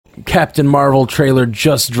Captain Marvel trailer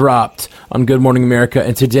just dropped on Good Morning America,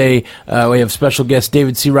 and today we have special guest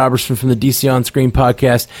David C. Robertson from the DC On Screen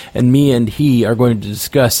podcast, and me and he are going to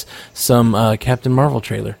discuss some Captain Marvel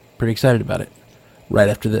trailer. Pretty excited about it. Right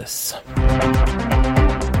after this.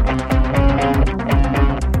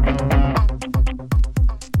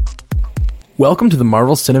 Welcome to the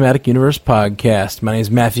Marvel Cinematic Universe podcast. My name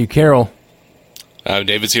is Matthew Carroll. I'm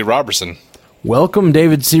David C. Robertson. Welcome,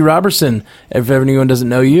 David C. Robertson. If anyone doesn't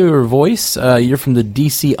know you or voice, you're from the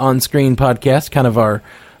DC On Screen podcast, kind of our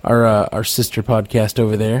sister podcast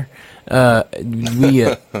over there.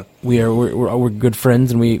 We're good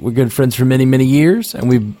friends, and we're good friends for many years, and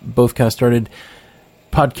we both kind of started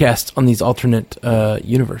podcasts on these alternate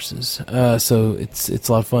universes. So it's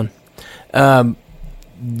a lot of fun.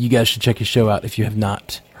 You guys should check his show out if you have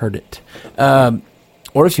not heard it.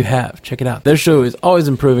 Or if you have, check it out. Their show is always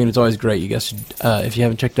improving. It's always great. You guys should, if you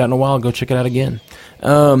haven't checked it out in a while, go check it out again.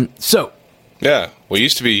 Yeah, we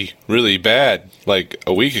used to be really bad like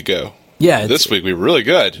a week ago. Yeah. This week we were really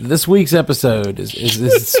good. This week's episode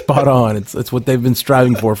is spot on. It's what they've been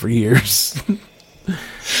striving for years.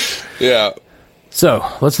 Yeah. So,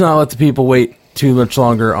 let's not let the people wait too much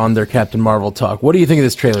longer on their Captain Marvel talk. What do you think of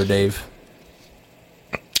this trailer, Dave?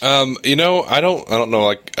 I don't know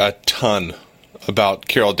like a ton about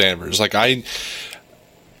Carol Danvers. Like I'm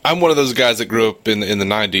one of those guys that grew up in the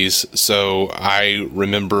 90s, so I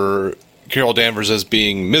remember Carol Danvers as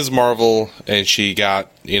being Ms. Marvel, and she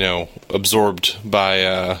got, absorbed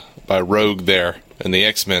by Rogue there in the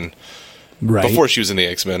X-Men. Right. Before she was in the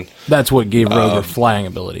X-Men. That's what gave Rogue her flying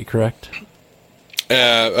ability, correct?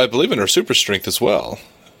 I believe in her super strength as well.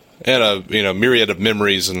 And a myriad of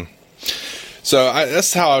memories, and so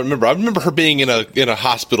that's how I remember. I remember her being in a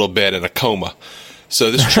hospital bed in a coma.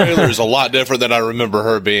 So this trailer is a lot different than I remember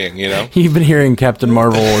her being, You've been hearing Captain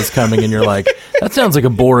Marvel is coming, and you're like, that sounds like a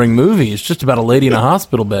boring movie. It's just about a lady in a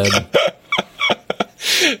hospital bed.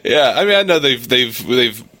 Yeah, I mean, I know they've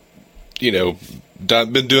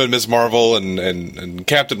been doing Ms. Marvel and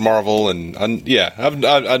Captain Marvel, and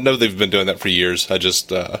I know they've been doing that for years. I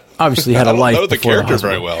just obviously had a life. I don't know the character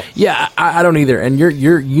very well. Yeah, I don't either. And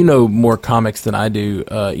you know more comics than I do,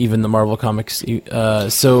 even the Marvel comics.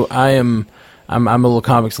 So I'm a little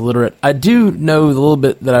comics illiterate. I do know the little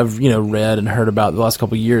bit that I've read and heard about the last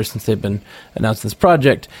couple of years since they've been announcing this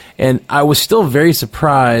project, and I was still very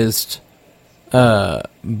surprised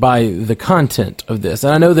by the content of this.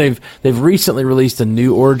 And I know they've recently released a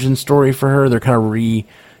new origin story for her. They're kind of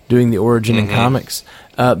redoing the origin in comics.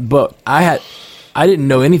 But I didn't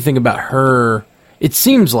know anything about her. It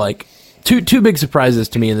seems like two big surprises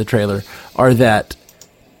to me in the trailer are that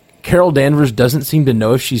Carol Danvers doesn't seem to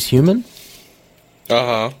know if she's human.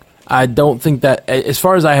 I don't think that, as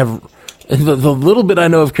far as I have, the little bit I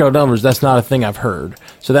know of Carol Danvers, that's not a thing I've heard.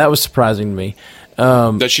 So that was surprising to me.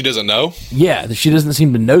 That she doesn't know? Yeah, that she doesn't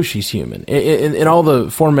seem to know she's human. In all the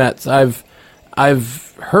formats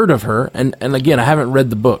I've heard of her, and again, I haven't read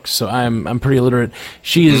the books, so I'm pretty illiterate.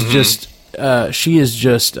 She is just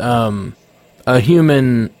a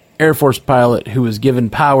human Air Force pilot who was given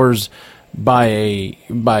powers by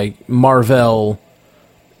Marvel,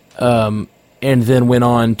 and then went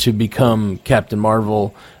on to become Captain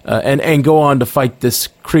Marvel, and go on to fight this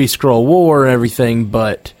Kree-Skrull war and everything,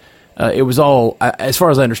 but it was all, as far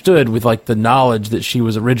as I understood, with like the knowledge that she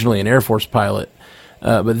was originally an Air Force pilot.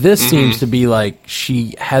 But this seems to be like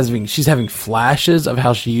she's having flashes of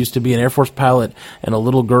how she used to be an Air Force pilot and a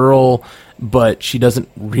little girl, but she doesn't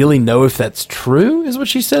really know if that's true, is what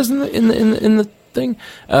she says in the thing.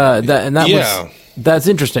 That's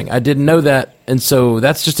interesting. I didn't know that, and so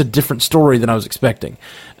that's just a different story than I was expecting.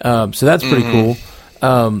 So that's pretty cool.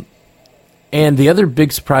 And the other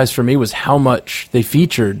big surprise for me was how much they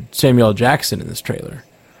featured Samuel L. Jackson in this trailer.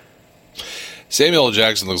 Samuel L.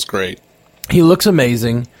 Jackson looks great. He looks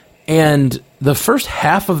amazing, and the first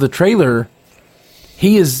half of the trailer,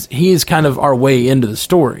 he is kind of our way into the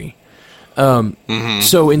story.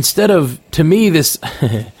 So instead of, to me, this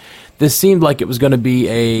this seemed like it was going to be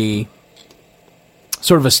a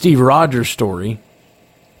sort of a Steve Rogers story,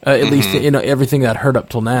 at least in everything that I'd heard up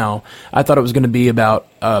till now. I thought it was going to be about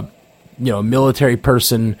a military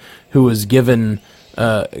person who was given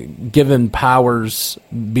powers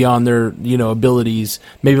beyond their abilities,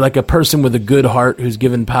 maybe like a person with a good heart who's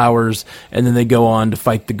given powers, and then they go on to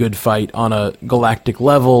fight the good fight on a galactic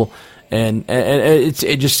level, and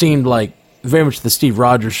it just seemed like very much the Steve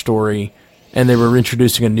Rogers story, and they were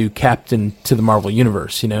introducing a new captain to the Marvel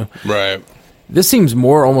universe. Right. This seems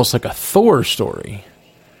more almost like a Thor story,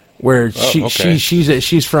 where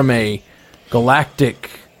she's from a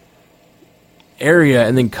galactic area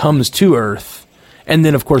and then comes to Earth. and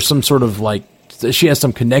then of course some sort of like she has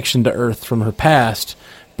some connection to Earth from her past,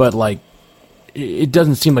 but like it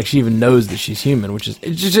doesn't seem like she even knows that she's human, which is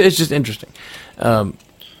it's just interesting.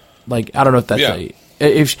 Like I don't know if that's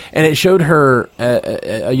and it showed her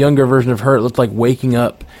a younger version of her. It looked like waking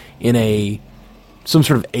up in some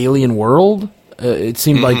sort of alien world. It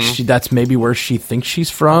seemed like that's maybe where she thinks she's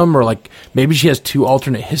from, or like maybe she has two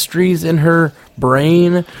alternate histories in her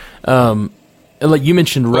brain. And like you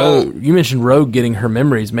mentioned, Rogue getting her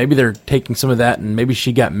memories. Maybe they're taking some of that, and maybe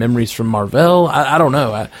she got memories from Mar-Vell. I don't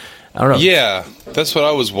know. I don't know. Yeah, that's what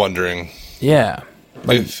I was wondering. Yeah,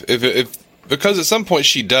 like, if because at some point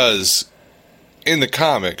she does in the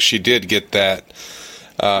comics, she did get that.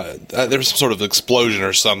 There was some sort of explosion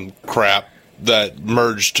or some crap that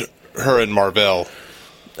merged her and Mar-Vell.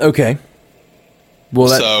 Okay. Well,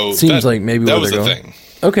 that seems like maybe that where was they're the going. thing.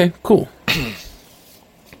 Okay, cool.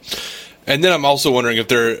 And then I'm also wondering if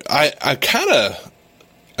they're. I kind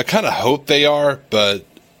of hope they are, but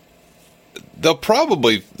they'll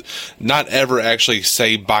probably not ever actually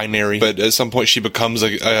say binary. But at some point, she becomes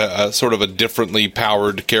a sort of a differently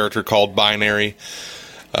powered character called Binary.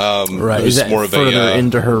 Right, is that more further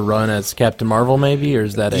into her run as Captain Marvel, maybe, or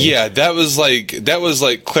is that? Yeah, that was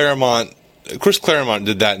like Claremont. Chris Claremont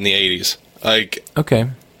did that in the '80s. Like, okay,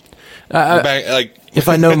 like if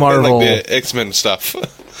I know Marvel, like the X-Men stuff.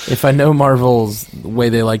 If I know Marvel's way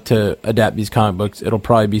they like to adapt these comic books, it'll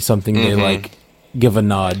probably be something they like give a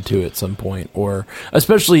nod to at some point, or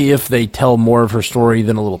especially if they tell more of her story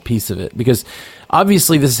than a little piece of it, because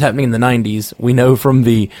obviously this is happening in the 90s. We know from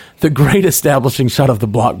the great establishing shot of the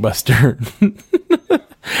blockbuster.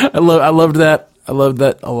 I loved that. I loved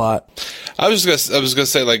that a lot. I was gonna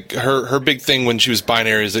say, like, her big thing when she was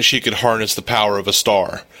Binary is that she could harness the power of a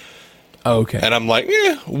star. Oh, okay. And I'm like,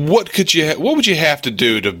 what would you have to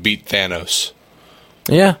do to beat Thanos?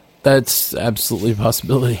 Yeah, that's absolutely a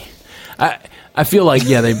possibility. I feel like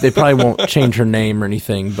they probably won't change her name or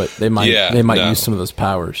anything, but they might use some of those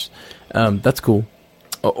powers. That's cool.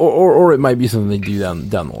 Or it might be something they do down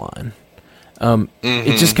the line.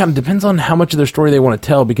 It just kind of depends on how much of their story they want to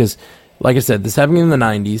tell, because, like I said, this happened in the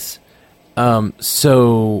 90s.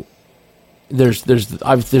 So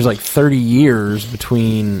there's like 30 years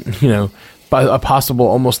between, a possible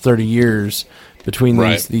almost 30 years between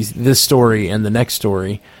this story and the next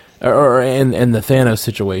story, and the Thanos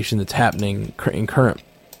situation that's happening in current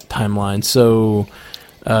timeline. So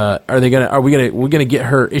we're gonna get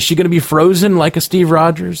her? Is she gonna be frozen like a Steve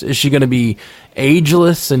Rogers? Is she gonna be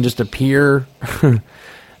ageless and just appear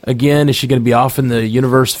again? Is she gonna be off in the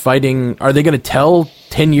universe fighting? Are they gonna tell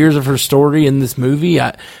 10 years of her story in this movie?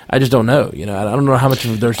 I just don't know. I don't know how much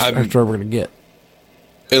of her story we're gonna get.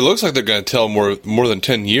 It looks like they're going to tell more than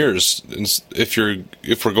 10 years if we're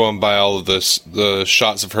going by all of the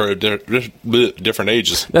shots of her at different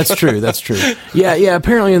ages. That's true. Yeah.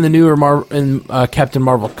 Apparently, in the newer Captain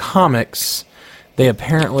Marvel comics, they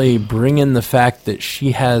apparently bring in the fact that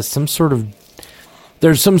she has some sort of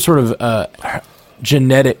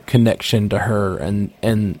genetic connection to her and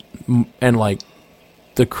like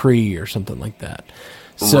the Kree or something like that.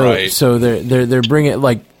 So they're bringing it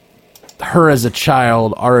like. Her as a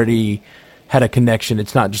child already had a connection.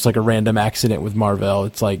 It's not just like a random accident with Mar-Vell.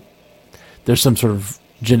 It's like there's some sort of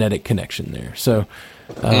genetic connection there. So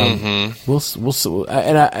we'll see.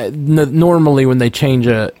 And normally when they change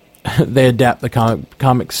they adapt the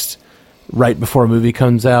comics right before a movie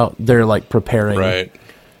comes out. They're like preparing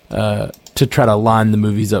to try to line the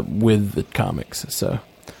movies up with the comics. So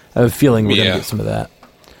I have a feeling we're gonna get some of that.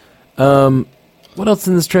 What else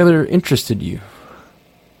in this trailer interested you?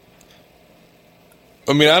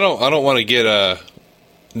 I mean, I don't want to get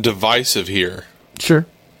divisive here. Sure.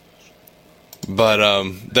 But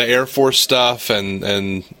the Air Force stuff and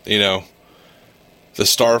the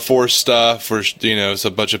Star Force stuff, where it's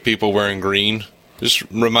a bunch of people wearing green, just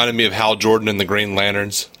reminded me of Hal Jordan and the Green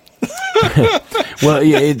Lanterns. Well,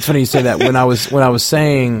 yeah, it's funny you say that. When I was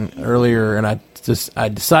saying earlier, and I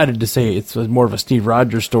decided to say it's more of a Steve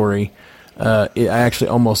Rogers story. I actually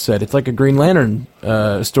almost said it's like a Green Lantern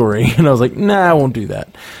story, and I was like, "Nah, I won't do that."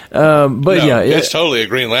 It's totally a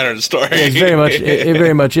Green Lantern story. It's very much. It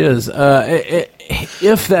very much is.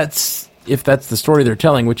 If that's the story they're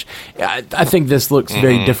telling, which I think this looks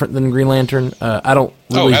very different than Green Lantern. I don't.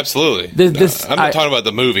 Really, absolutely. I'm not talking about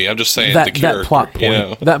the movie. I'm just saying the character. That plot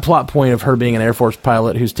point. That plot point of her being an Air Force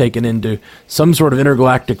pilot who's taken into some sort of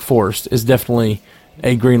intergalactic force is definitely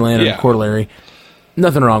a Green Lantern corollary.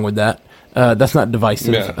 Nothing wrong with that. That's not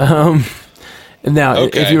divisive. Yeah. Now,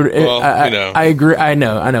 if you were, I agree. I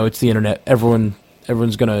know it's the internet.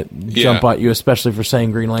 Everyone's gonna jump at you, especially for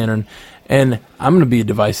saying Green Lantern. And I'm gonna be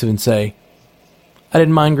divisive and say, I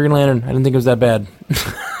didn't mind Green Lantern. I didn't think it was that bad.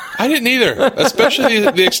 I didn't either, especially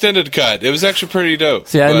the extended cut. It was actually pretty dope.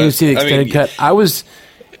 See, I didn't even see the extended cut.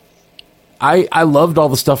 I loved all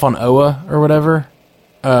the stuff on Oa or whatever.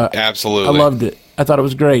 Absolutely. I loved it. I thought it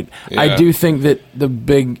was great. Yeah. I do think that the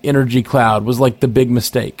big energy cloud was like the big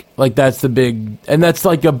mistake. Like that's the big, and that's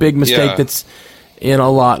like a big mistake that's in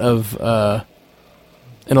a lot of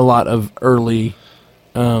early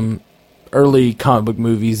comic book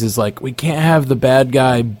movies is like, we can't have the bad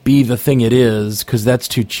guy be the thing it is because that's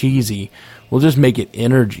too cheesy. We'll just make it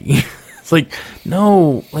energy. It's like,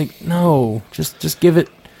 no, just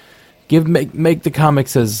make the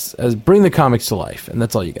comics as bring the comics to life, and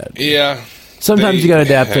that's all you got to do. Yeah. Sometimes you got to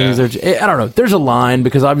adapt things. I don't know. There's a line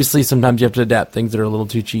because obviously sometimes you have to adapt things that are a little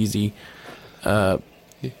too cheesy. I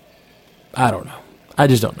don't know. I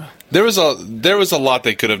just don't know. There was a lot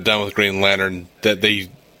they could have done with Green Lantern that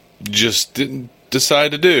they just didn't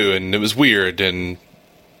decide to do, and it was weird. And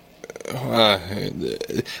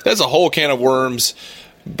that's a whole can of worms.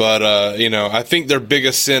 But I think their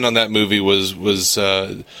biggest sin on that movie was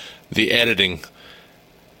the editing.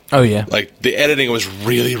 Oh yeah, like the editing was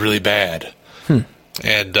really, really bad.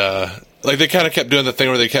 And like they kind of kept doing the thing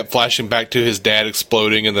where they kept flashing back to his dad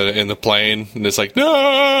exploding in the plane, and it's like,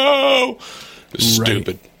 no, it was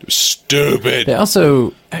stupid. It was stupid. They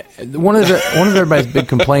also one of everybody's big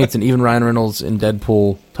complaints, and even Ryan Reynolds in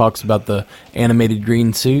Deadpool talks about the animated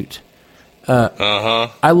green suit.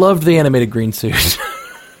 I loved the animated green suit.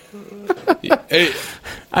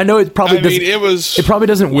 I know it probably it probably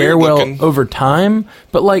doesn't wear well over time,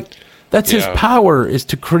 but like that's his power, is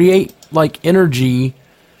to create like energy.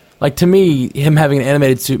 Like to me, him having an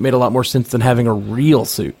animated suit made a lot more sense than having a real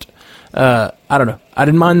suit. I don't know. I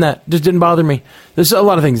didn't mind that. Just didn't bother me. There's a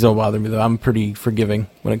lot of things that don't bother me though. I'm pretty forgiving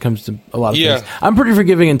when it comes to a lot of things. I'm pretty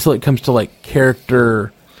forgiving until it comes to like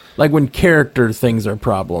character. Like when character things are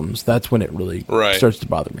problems, that's when it really starts to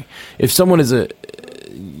bother me. If someone is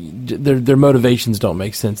their motivations don't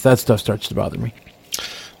make sense, that stuff starts to bother me.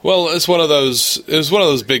 Well, it was one of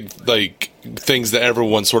those big like things that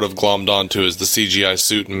everyone sort of glommed onto, is the CGI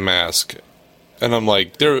suit and mask. And I'm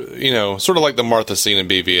like, they're, sort of like the Martha scene in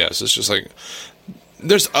BVS. It's just like,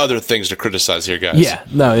 there's other things to criticize here, guys. Yeah,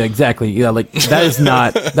 no, exactly. Yeah, like that's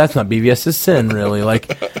not BVS's sin, really.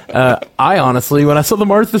 Like, I honestly, when I saw the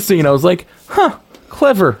Martha scene, I was like,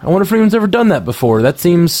 clever. I wonder if anyone's ever done that before. That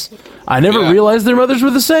seems. I never realized their mothers were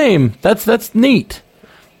the same. That's neat.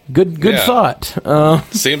 Good thought.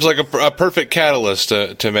 Seems like a perfect catalyst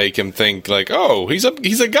to make him think like, oh, he's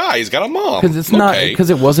a guy. He's got a mom. Because it's not, because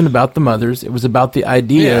it wasn't about the mothers. It was about the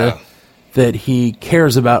idea that he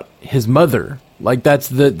cares about his mother. Like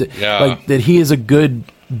that's like that he is a good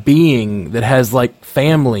being that has like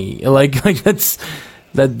family. Like that's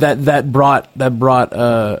that brought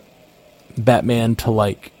Batman to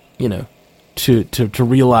like to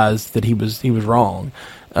realize that he was wrong.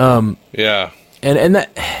 And that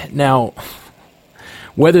now,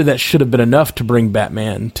 whether that should have been enough to bring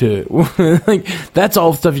Batman to like that's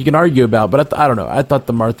all stuff you can argue about. But I don't know. I thought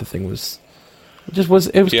the Martha thing was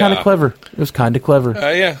kind of clever. It was kind of clever.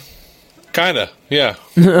 Kinda, yeah.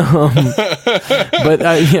 But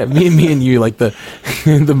me and you, like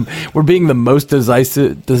we're being the most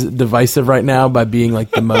divisive right now by being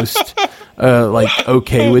like the most like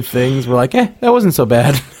okay with things. We're like, that wasn't so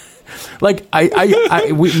bad. Like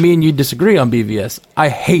me and you disagree on BVS. I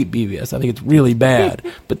hate BVS. I think it's really bad.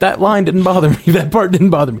 But that line didn't bother me. That part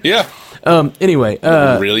didn't bother me. Yeah. Anyway,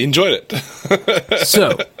 really enjoyed it.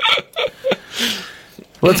 So.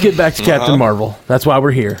 Let's get back to Captain Marvel. That's why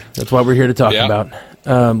we're here. That's what we're here to talk about.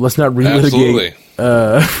 Let's not relitigate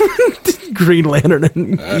Green Lantern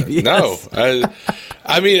and BVS. No.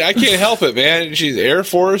 I mean, I can't help it, man. She's Air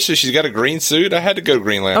Force. She's got a green suit. I had to go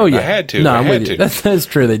Green Lantern. Oh, yeah. I had to. No, I'm with you. That's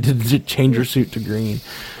true. They did change her suit to green.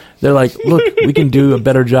 They're like, look, we can do a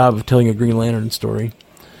better job of telling a Green Lantern story.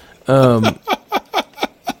 They're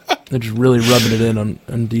just really rubbing it in on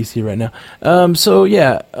DC right now. So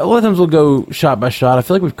yeah, a lot of times we'll go shot by shot. I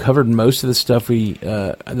feel like we've covered most of the stuff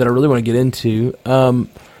that I really want to get into.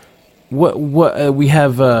 We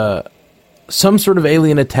have some sort of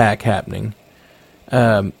alien attack happening.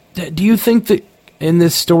 Do you think that in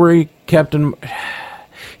this story, Captain,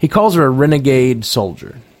 he calls her a renegade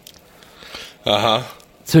soldier?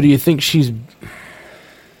 So do you think she's?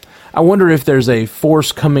 I wonder if there's a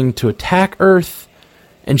force coming to attack Earth.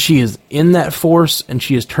 And she is in that force, and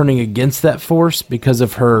she is turning against that force because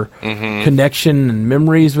of her connection and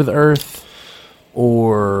memories with Earth.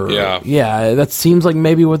 Or that seems like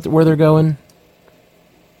maybe where they're going.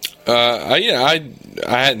 I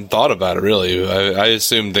hadn't thought about it really. I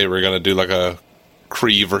assumed they were going to do like a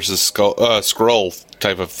Kree versus Skrull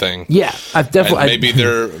type of thing. Yeah, I've definitely.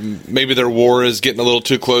 And maybe their war is getting a little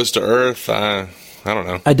too close to Earth. I don't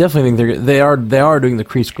know. I definitely think they are doing the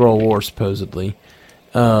Kree Skrull war supposedly.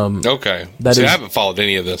 Okay. I haven't followed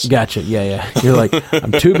any of this. Gotcha. Yeah. You're like,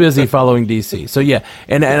 I'm too busy following DC. So yeah,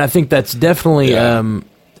 and I think that's definitely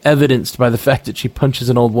evidenced by the fact that she punches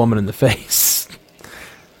an old woman in the face.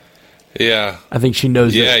 Yeah. I think she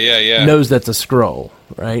knows. Knows that's a Skrull,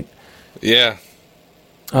 right? Yeah.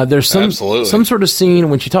 There's some sort of scene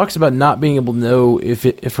when she talks about not being able to know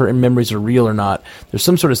if her memories are real or not. There's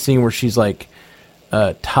some sort of scene where she's like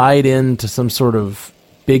tied into some sort of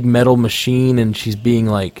big metal machine, and she's being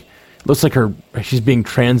like, looks like she's being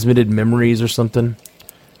transmitted memories or something.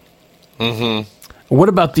 Mm-hmm. What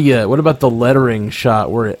about the lettering shot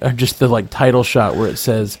or just the like title shot where it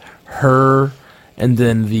says her, and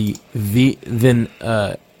then the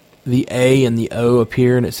A and the O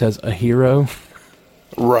appear, and it says a hero.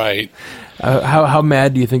 Right. How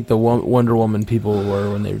mad do you think the Wonder Woman people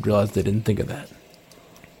were when they realized they didn't think of that?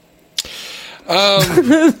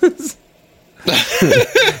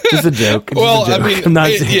 Just a joke. Well, a joke. I mean, I'm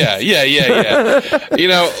not yeah. You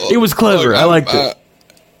know, it was clever. Look, I liked it.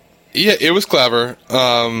 Yeah, it was clever.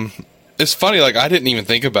 It's funny. Like, I didn't even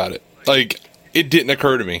think about it. Like, it didn't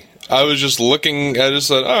occur to me. I was just looking. I just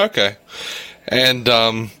said, "Oh, okay." And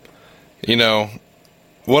you know,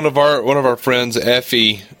 one of our friends,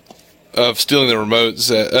 Effie, of Stealing the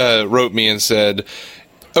Remotes, wrote me and said,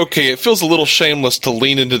 "Okay, it feels a little shameless to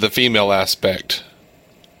lean into the female aspect.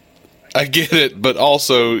 I get it, but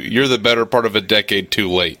also you're the better part of a decade too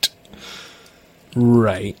late."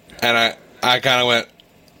 Right. And I kind of went,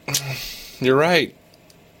 "You're right."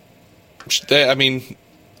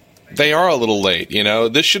 They are a little late, you know.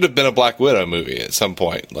 This should have been a Black Widow movie at some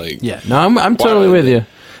point. Like, yeah, no, I'm totally with you.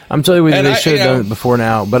 I'm totally with you. They should have done it before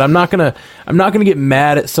now. But I'm not gonna get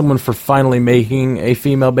mad at someone for finally making a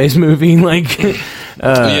female-based movie. Like,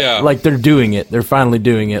 like they're doing it. They're finally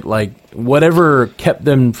doing it. Like, whatever kept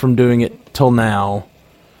them from doing it till now,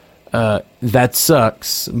 that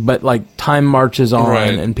sucks. But like, time marches on,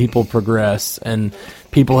 right, and people progress, and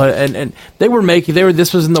people and they were making.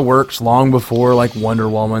 This was in the works long before like Wonder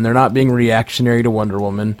Woman. They're not being reactionary to Wonder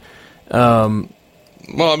Woman.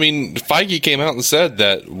 Well, I mean, Feige came out and said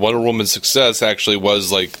that Wonder Woman's success actually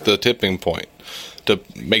was like the tipping point to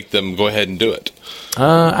make them go ahead and do it.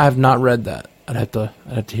 I have not read that. I'd have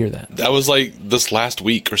to hear that. That was like this last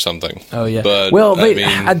week or something. Oh yeah. But well, I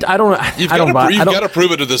don't. You've got to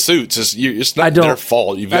prove it to the suits. It's not their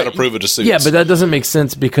fault. You've got to prove it to suits. Yeah, but that doesn't make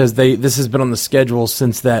sense because this has been on the schedule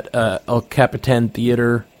since that El Capitan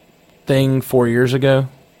Theater thing 4 years ago.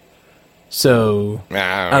 So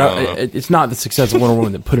it's not the success of Wonder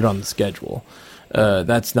Woman that put it on the schedule.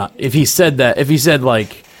 That's not. If he said that, if he said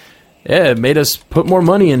like, yeah, it made us put more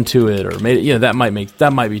money into it, or made it, that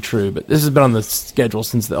might be true. But this has been on the schedule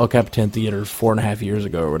since the El Capitan Theater 4.5 years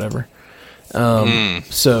ago or whatever.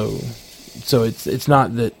 So it's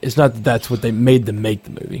not that that's what they made them make the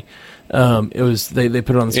movie. It was they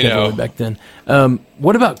put it on the schedule way back then.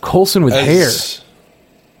 What about Coulson with hair?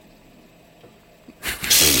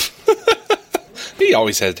 He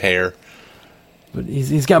always had hair. But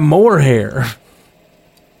he's got more hair.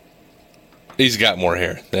 He's got more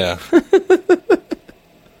hair, yeah.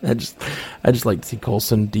 I just like to see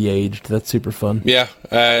Coulson de-aged. That's super fun. Yeah.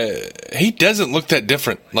 He doesn't look that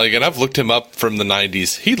different. Like, and I've looked him up from the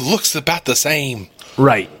 90s. He looks about the same.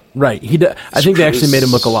 Right. I think they actually made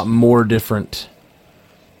him look a lot more different.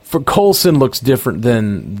 For Coulson looks different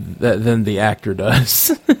than the actor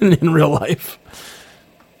does in real life.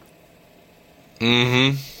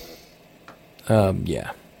 Mm-hmm.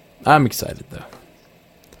 Yeah. I'm excited though.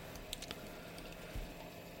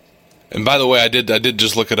 And by the way, I did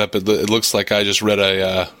just look it up. It looks like I just read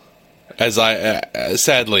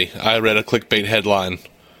sadly, I read a clickbait headline.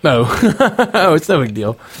 Oh, it's no big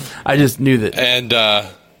deal. I just knew that. And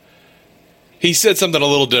he said something a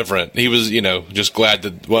little different. He was, just glad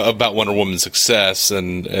about Wonder Woman's success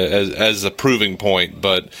and as a proving point,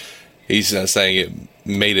 but he's not saying it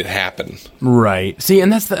made it happen. Right. See,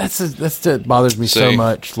 and that's that bothers me so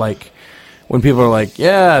much. Like, when people are like,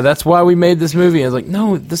 yeah, that's why we made this movie. I was like,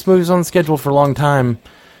 no, this movie's on the schedule for a long time.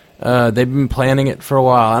 They've been planning it for a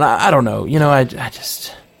while. And I don't know. I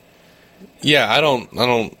just... Yeah, I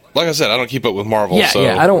don't... Like I said, I don't keep up with Marvel, I just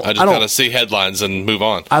kind of see headlines and move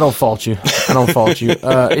on. I don't fault you.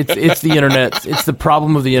 It's the internet. It's the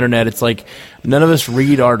problem of the internet. It's like, none of us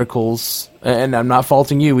read articles, and I'm not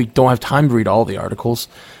faulting you. We don't have time to read all the articles.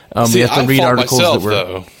 We have to read articles myself, that we're...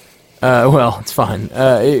 though. Well, it's fine.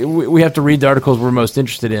 We have to read the articles we're most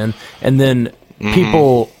interested in, and then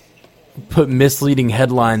people put misleading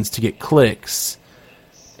headlines to get clicks.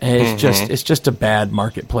 And it's just a bad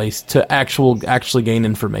marketplace to actually gain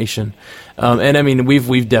information. And I mean,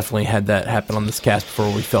 we've definitely had that happen on this cast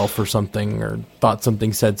before. We fell for something or thought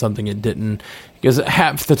something said something it didn't. Because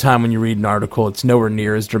half the time when you read an article, it's nowhere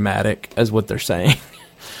near as dramatic as what they're saying.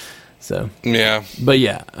 So yeah, but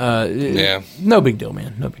yeah, no big deal,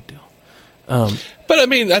 man. No big deal. But I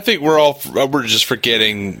mean, I think we're all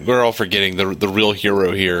forgetting the real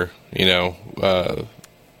hero here.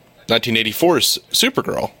 1984's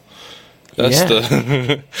Supergirl. That's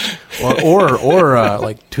the or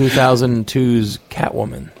like 2002's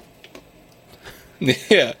Catwoman.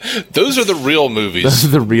 Yeah, those are the real movies. Those are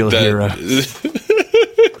the real heroes.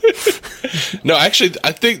 No, actually,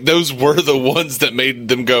 I think those were the ones that made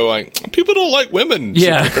them go like, people don't like women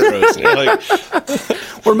superheroes. And you're like,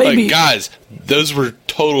 or maybe guys, those were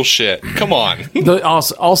total shit. Come on.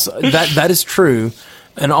 Also, that is true.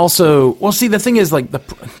 And also, well, see, the thing is, like,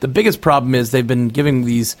 the biggest problem is they've made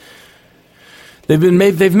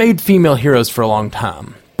female heroes for a long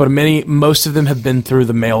time, but most of them have been through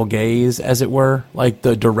the male gaze, as it were. Like,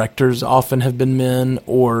 the directors often have been men,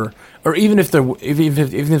 or even if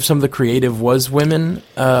some of the creative was women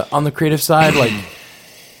on the creative side, like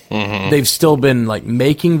they've still been like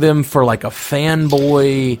making them for like a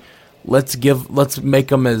fanboy. Let's make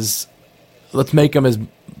them as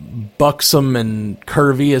buxom and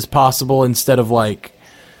curvy as possible instead of like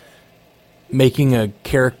making a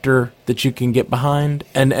character that you can get behind,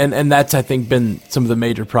 and that's, I think, been some of the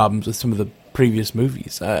major problems with some of the previous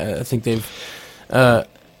movies. I think they've I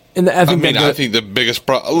think the biggest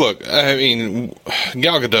problem. Look, I mean,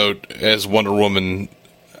 Gal Gadot as Wonder Woman,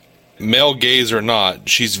 male gaze or not,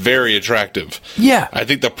 she's very attractive. Yeah, I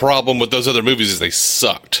think the problem with those other movies is they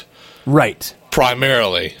sucked. Right.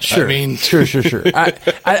 Primarily, sure. I mean, sure.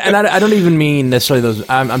 I don't even mean necessarily those.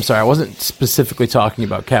 I'm sorry, I wasn't specifically talking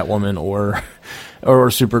about Catwoman or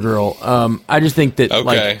Supergirl. I just think that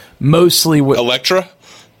like mostly what Elektra.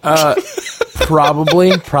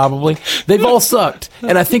 Probably they've all sucked,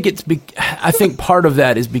 and I think I think part of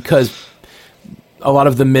that is because a lot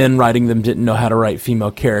of the men writing them didn't know how to write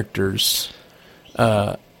female characters,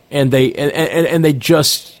 and they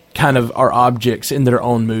just kind of are objects in their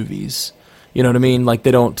own movies. You know what I mean? Like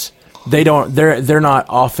they're not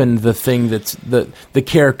often the thing that's the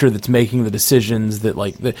character that's making the decisions, that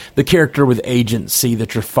like the character with agency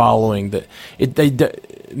that you're following.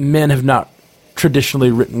 Men have not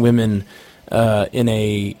traditionally written women in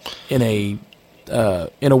a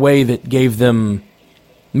way that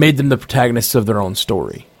made them the protagonists of their own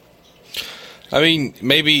story. I mean,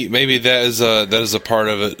 maybe that is a part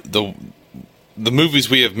of it. The movies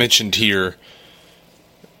we have mentioned here,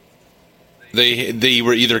 they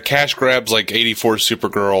were either cash grabs like 84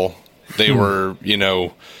 Supergirl. They were,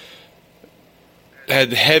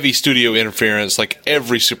 had heavy studio interference like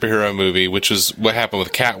every superhero movie, which was what happened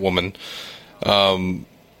with Catwoman.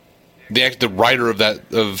 The writer of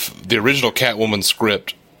the original Catwoman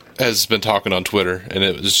script has been talking on Twitter, and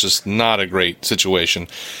it was just not a great situation.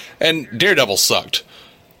 And Daredevil sucked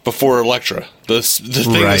before Elektra. The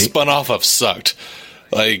thing they spun off of sucked.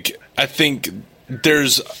 Like, I think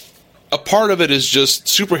there's a part of it is just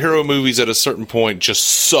superhero movies at a certain point just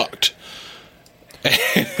sucked.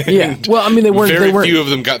 Yeah, well, I mean, they weren't. Very few of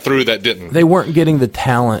them got through that didn't. They weren't getting the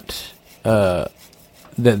talent that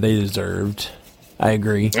they deserved. I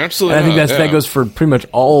agree. Absolutely, and I think that goes for pretty much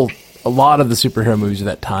a lot of the superhero movies of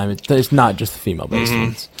that time. It's not just the female-based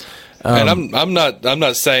ones. And I'm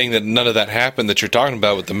not saying that none of that happened that you're talking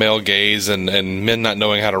about with the male gaze and men not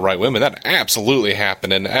knowing how to write women. That absolutely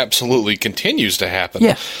happened and absolutely continues to happen.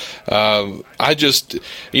 Yeah. I just,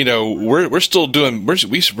 we're still in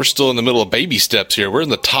the middle of baby steps here. We're in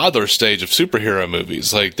the toddler stage of superhero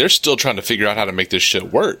movies. Like, they're still trying to figure out how to make this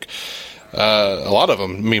shit work. A lot of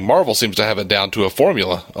them. I mean, Marvel seems to have it down to a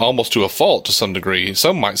formula, almost to a fault to some degree.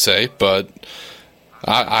 Some might say, but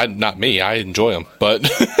I not me. I enjoy them, but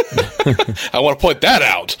I want to point that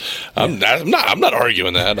out. I'm not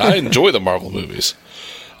arguing that. I enjoy the Marvel movies,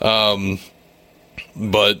 but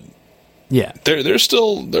yeah, we're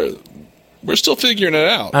still figuring it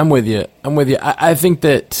out. I'm with you. I think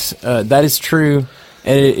that that is true,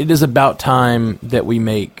 and it is about time that we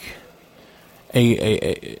make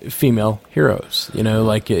a female heroes.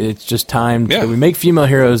 Like, it's just time that we make female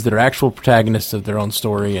heroes that are actual protagonists of their own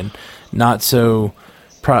story and not so.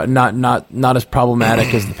 Not as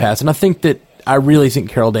problematic as the past. And I really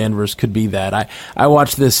think Carol Danvers could be that. I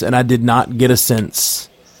watched this and I did not get a sense.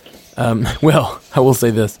 Well, I will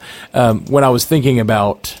say this. When I was thinking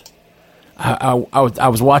about, I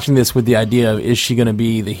was watching this with the idea of, is she going to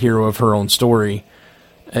be the hero of her own story?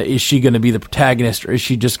 Is she going to be the protagonist, or is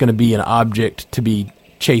she just going to be an object to be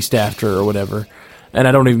chased after or whatever? And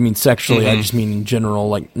I don't even mean sexually. I just mean in general,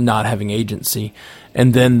 like not having agency.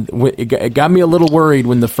 And then it got me a little worried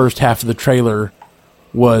when the first half of the trailer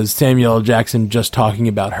was Samuel L. Jackson just talking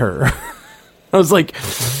about her. I was like,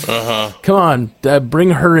 come on,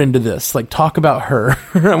 bring her into this. Like, talk about her.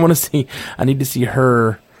 I need to see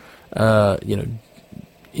her,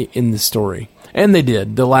 in the story. And they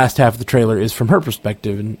did. The last half of the trailer is from her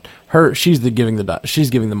perspective, and she's giving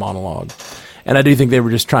the monologue. And I do think they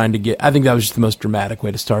were just trying to I think that was just the most dramatic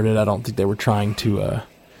way to start it. I don't think they were trying to,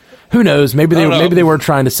 who knows? Maybe they were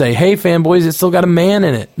trying to say, hey, fanboys, it's still got a man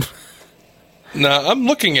in it. No, I'm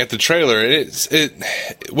looking at the trailer. It's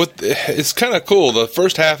kind of cool. The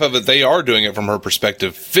first half of it, they are doing it from her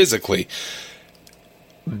perspective physically,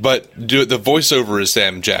 but the voiceover is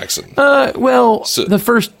Sam Jackson. The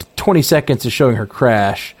first 20 seconds is showing her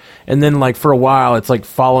crash, and then like for a while, it's like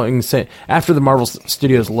following after the Marvel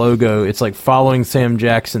Studios logo, it's like following Sam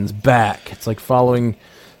Jackson's back. It's like following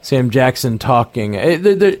Sam Jackson talking,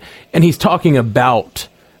 and he's talking about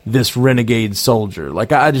this renegade soldier.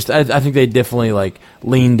 Like I think they definitely like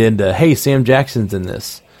leaned into, hey, Sam Jackson's in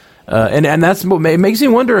this, and that's what it makes me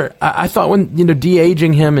wonder. I thought when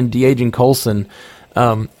de-aging him and de-aging Coulson,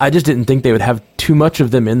 I just didn't think they would have too much of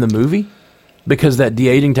them in the movie, because that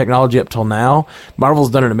de-aging technology up till now, Marvel's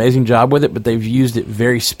done an amazing job with it, but they've used it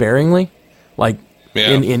very sparingly, like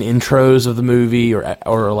in intros of the movie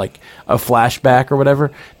or like a flashback or whatever.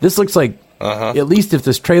 This looks like. At least if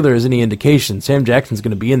this trailer is any indication, Sam Jackson's going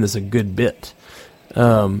to be in this a good bit.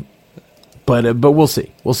 But we'll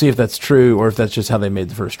see. We'll see if that's true or if that's just how they made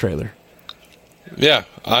the first trailer. Yeah,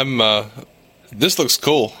 this looks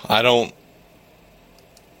cool. I don't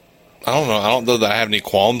know. I don't know that I have any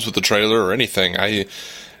qualms with the trailer or anything. I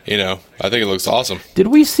think it looks awesome. Did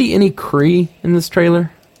we see any Kree in this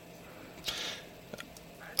trailer?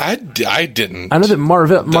 I didn't. I know that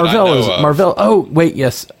Marvel. Oh wait,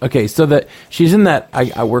 yes. Okay, so that she's in that.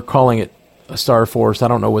 We're calling it a Star Force. I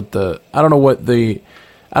don't know what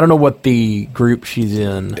the group she's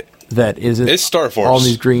in. That is it. It's Star Force. All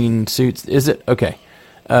these green suits. Is it okay?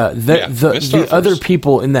 The other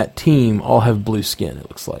people in that team all have blue skin. It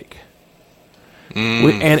looks like.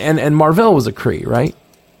 And Marvel was a Kree, right?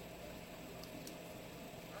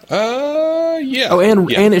 Yeah. Oh,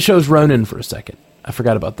 and it shows Ronan for a second. I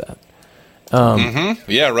forgot about that.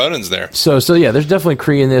 Yeah, Ronan's there. So yeah, there's definitely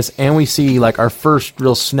Kree in this, and we see like our first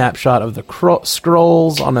real snapshot of the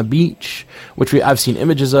Skrulls on a beach, which I've seen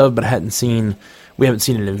images of, but we haven't seen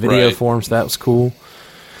it in video form, so that was cool.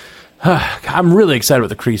 I'm really excited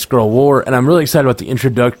about the Kree Skrull War, and I'm really excited about the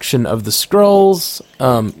introduction of the Skrulls.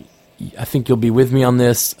 I think you'll be with me on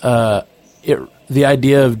this. The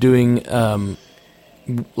idea of doing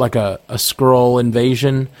like a Skrull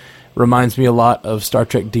invasion reminds me a lot of Star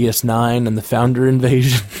Trek DS9 and the Founder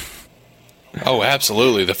invasion. Oh,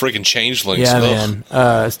 absolutely. The freaking changelings. Yeah, man.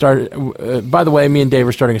 By the way, me and Dave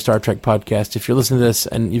are starting a Star Trek podcast. If you're listening to this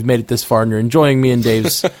and you've made it this far and you're enjoying me and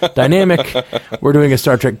Dave's dynamic, we're doing a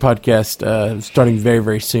Star Trek podcast starting very,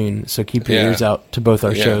 very soon. So keep your ears out to both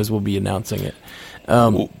our shows. We'll be announcing it.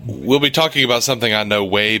 We'll be talking about something I know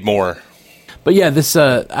way more. But yeah, this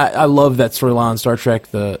I love that storyline on Star Trek,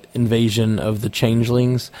 the invasion of the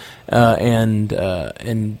changelings, and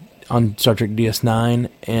on Star Trek DS9,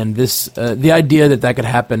 and this the idea that could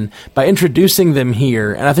happen by introducing them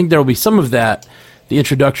here, and I think there will be some of that. The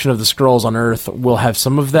introduction of the Skrulls on Earth will have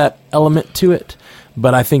some of that element to it,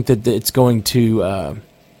 but I think that it's going to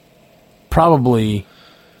probably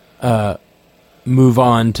move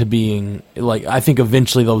on to being like, I think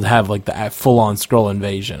eventually they'll have like the full-on Skrull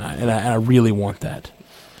invasion, and I really want that.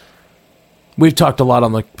 We've talked a lot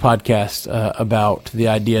on the podcast about the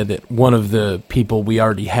idea that one of the people we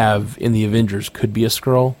already have in the Avengers could be a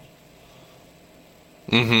Skrull.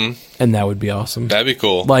 Mm-hmm. And that would be awesome. That'd be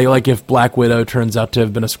cool. Like if Black Widow turns out to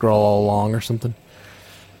have been a Skrull all along or something.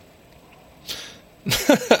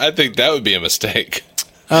 I think that would be a mistake.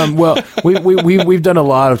 Well, we've done a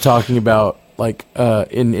lot of talking about like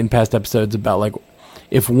in past episodes about like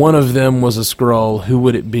if one of them was a Skrull, who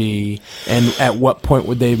would it be, and at what point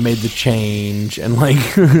would they have made the change, and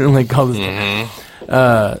like like all this.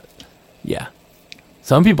 Mm-hmm. Yeah.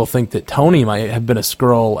 Some people think that Tony might have been a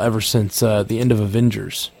Skrull ever since the end of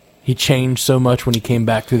Avengers. He changed so much when he came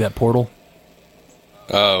back through that portal.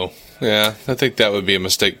 Oh, yeah. I think that would be a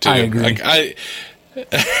mistake too. I agree.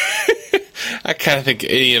 I kind of think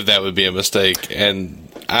any of that would be a mistake, and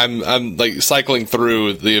I'm like cycling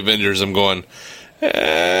through the Avengers. I'm going,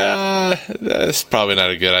 That's probably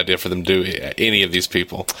not a good idea for them to do any of these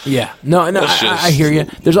people. Yeah. No, I hear you.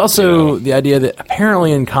 There's also the idea that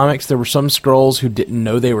apparently in comics there were some Skrulls who didn't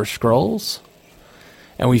know they were Skrulls.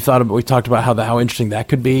 And we talked about how interesting that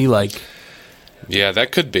could be. Like, yeah,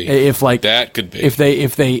 that could be. That could be. If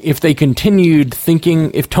they continued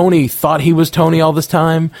thinking, if Tony thought he was Tony all this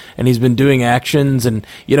time, and he's been doing actions, and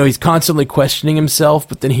he's constantly questioning himself,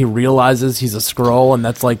 but then he realizes he's a Skrull, and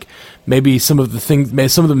that's like maybe some of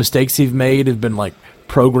the mistakes he's made have been like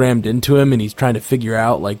programmed into him, and he's trying to figure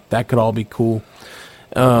out, like, that could all be cool.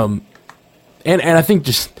 And I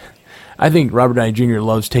think Robert Downey Jr.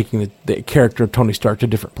 loves taking the character of Tony Stark to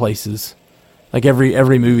different places. Like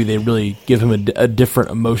every movie, they really give him a different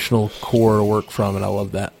emotional core to work from, and I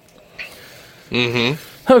love that.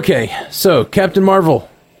 Mm-hmm. Okay, so Captain Marvel,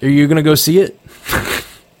 are you going to go see it?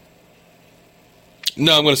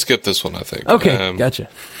 No, I'm going to skip this one, I think. Okay, gotcha.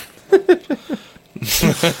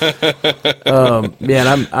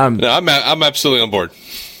 Man, I'm absolutely on board.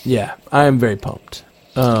 Yeah, I am very pumped,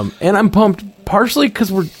 and I'm pumped partially because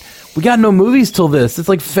we got no movies till this. It's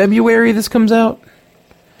like February this comes out.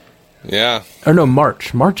 Yeah. Or no,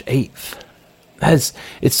 March 8th.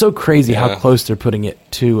 It's so crazy how close they're putting it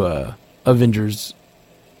to Avengers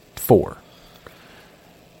 4.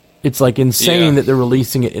 It's like insane that they're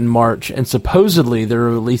releasing it in March, and supposedly they're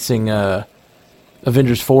releasing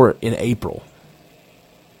Avengers 4 in April.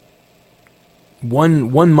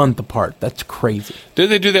 One month apart. That's crazy. Did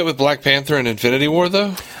they do that with Black Panther and Infinity War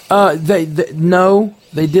though? No,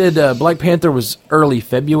 they did. Black Panther was early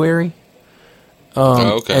February.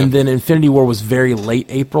 Okay. And then Infinity War was very late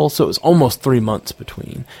April, so it was almost 3 months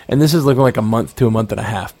between. And this is looking like a month to a month and a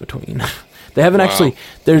half between. They haven't actually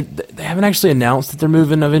announced that they're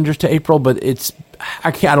moving Avengers to April, but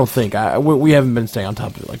I don't think we haven't been staying on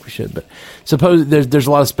top of it like we should. But suppose there's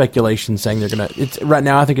a lot of speculation saying they're gonna. It's right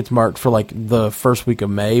now. I think it's marked for like the first week of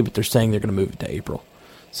May, but they're saying they're gonna move it to April.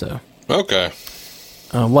 So okay,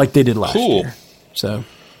 like they did last year. So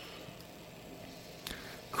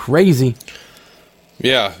crazy.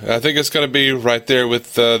 Yeah, I think it's going to be right there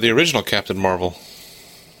with the original Captain Marvel.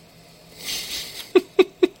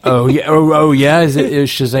 Oh yeah! Is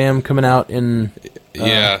Shazam coming out in?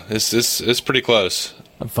 Yeah, it's pretty close.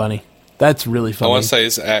 Funny. That's really funny. I want to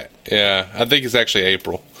say I think it's actually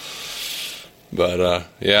April. But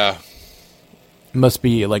yeah, it must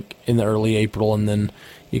be like in the early April, and then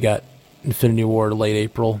you got Infinity War late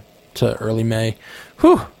April to early May.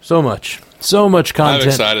 Whew! So much content. I'm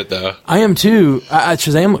excited though. I am too.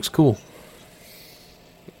 Shazam looks cool.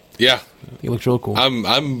 Yeah, he looks real cool.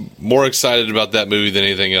 I'm more excited about that movie than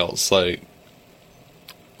anything else. Like,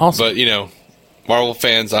 awesome. But Marvel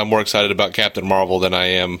fans, I'm more excited about Captain Marvel than I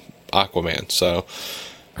am Aquaman. So,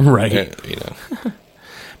 right.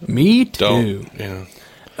 Me too.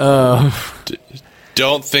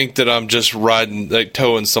 Don't think that I'm just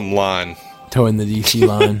towing some line. Towing the DC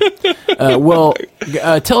line.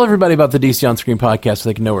 Tell everybody about the DC On Screen podcast so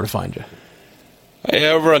they can know where to find you. Yeah,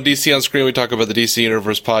 over on DC On Screen, we talk about the DC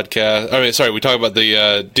Universe podcast. We talk about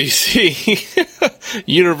the DC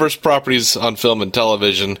Universe properties on film and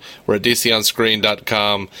television. We're at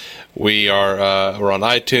DCOnScreen.com. We're on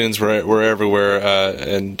iTunes. We're everywhere,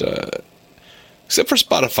 and except for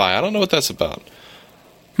Spotify. I don't know what that's about.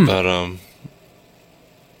 But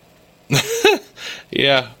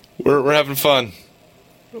yeah, we're having fun.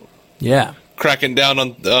 Yeah. Cracking down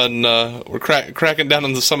on cracking down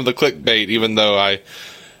on some of the clickbait, even though I,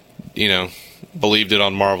 believed it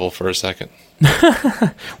on Marvel for a second.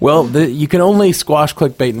 Well, you can only squash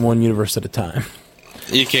clickbait in one universe at a time.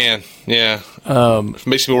 You can, yeah. It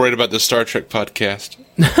makes me worried about the Star Trek podcast.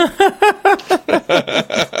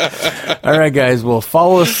 All right, guys. Well,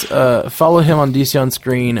 follow him on DC On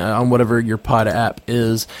Screen on whatever your pod app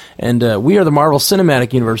is, and we are the Marvel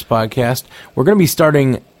Cinematic Universe podcast. We're going to be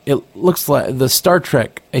starting. It looks like a Star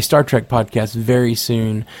Trek podcast very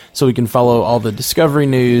soon, so we can follow all the Discovery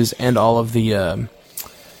news and all of the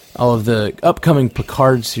upcoming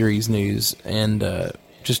Picard series news, and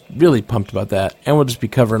just really pumped about that. And we'll just be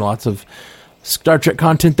covering lots of Star Trek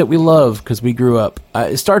content that we love because we grew up.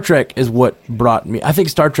 Star Trek is what brought me. I think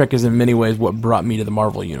Star Trek is in many ways what brought me to the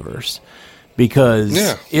Marvel Universe. Because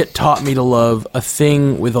it taught me to love a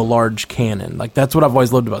thing with a large canon. Like, that's what I've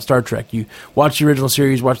always loved about Star Trek. You watch the original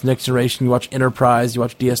series, you watch Next Generation, you watch Enterprise, you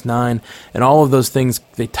watch DS9, and all of those things,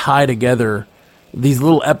 they tie together these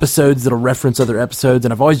little episodes that'll reference other episodes,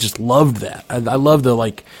 and I've always just loved that. I love the,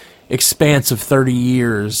 like, expanse of 30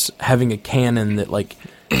 years having a canon that, like,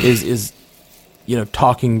 is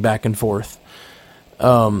talking back and forth.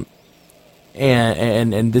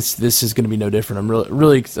 and this is going to be no different. I'm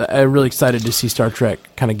really excited to see Star Trek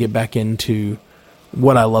kind of get back into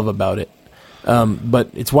what I love about it. But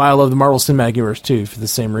it's why I love the Marvel Cinematic Universe too, for the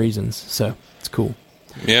same reasons. So it's cool.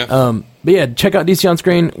 Yeah. But yeah, check out DC On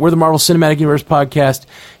Screen. We're the Marvel Cinematic Universe podcast.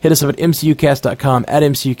 Hit us up at mcucast.com, at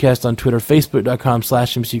mcucast on Twitter,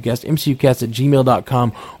 facebook.com/mcucast,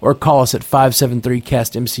 mcucast@gmail.com, or call us at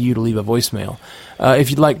 573-CAST-MCU to leave a voicemail.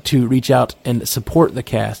 If you'd like to reach out and support the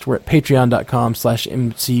cast, we're at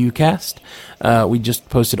patreon.com/mcucast. We just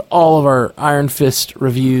posted all of our Iron Fist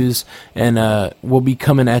reviews, and we'll be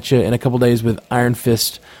coming at you in a couple days with Iron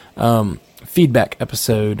Fist feedback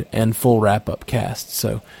episode and full wrap-up cast.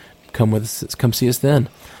 So come with us, come see us then.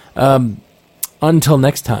 Until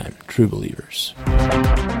next time, true believers.